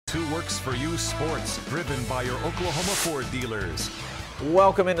Works for You Sports, driven by your Oklahoma Ford dealers.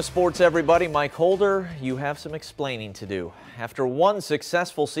 Welcome into sports, everybody. Mike Holder, you have some explaining to do. After one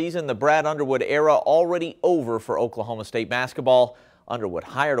successful season, the Brad Underwood era already over for Oklahoma State basketball. Underwood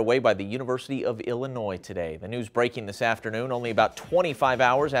hired away by the University of Illinois today. The news breaking this afternoon, only about 25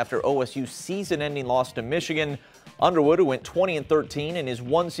 hours after OSU's season-ending loss to Michigan. Underwood, who went 20-13 in his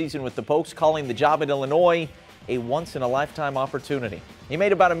one season with the Pokes, calling the job at Illinois a once-in-a-lifetime opportunity. He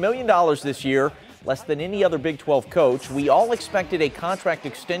made about $1 million this year, less than any other Big 12 coach. We all expected a contract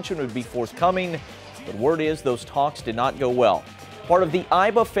extension would be forthcoming, but word is those talks did not go well. Part of the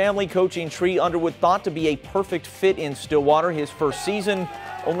Iba family coaching tree, Underwood thought to be a perfect fit in Stillwater. His first season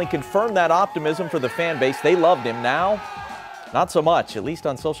only confirmed that optimism for the fan base. They loved him. Now, not so much, at least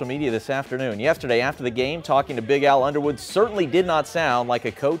on social media this afternoon. Yesterday, after the game, talking to Big Al, Underwood certainly did not sound like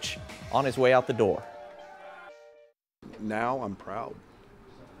a coach on his way out the door. Now I'm proud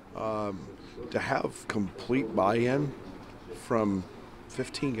to have complete buy-in from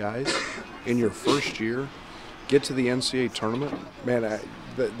 15 guys in your first year, get to the NCAA tournament. Man,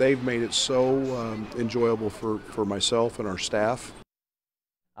 they've made it so enjoyable for myself and our staff.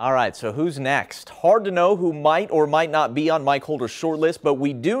 All right, so who's next? Hard to know who might or might not be on Mike Holder's short list, but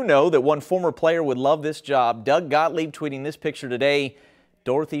we do know that one former player would love this job. Doug Gottlieb tweeting this picture today.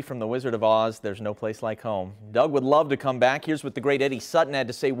 Dorothy from The Wizard of Oz, there's no place like home. Doug would love to come back. Here's what the great Eddie Sutton had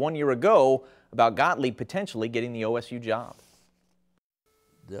to say 1 year ago about Gottlieb potentially getting the OSU job.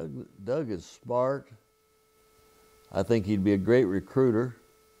 Doug is smart. I think he'd be a great recruiter.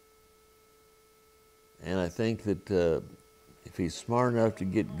 And I think that if he's smart enough to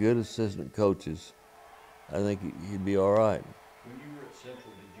get good assistant coaches, I think he'd be all right. When you were at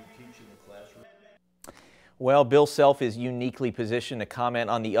Central, did you teach in the classroom? Well, Bill Self is uniquely positioned to comment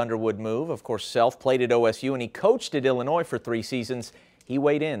on the Underwood move. Of course, Self played at OSU and he coached at Illinois for 3 seasons. He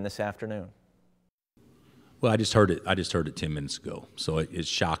weighed in this afternoon. Well, I just heard it 10 minutes ago, so it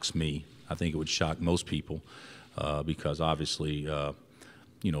shocks me. I think it would shock most people because obviously,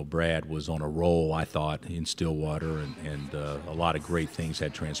 you know, Brad was on a roll, I thought, in Stillwater, and a lot of great things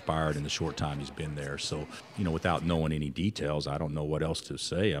had transpired in the short time he's been there. So, you know, without knowing any details, I don't know what else to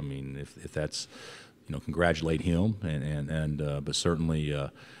say. I mean, if that's, you know, congratulate him, but certainly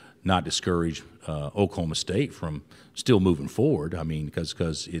not discourage Oklahoma State from still moving forward. I mean,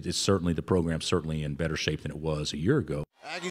 because it's certainly, the program's certainly in better shape than it was a year ago.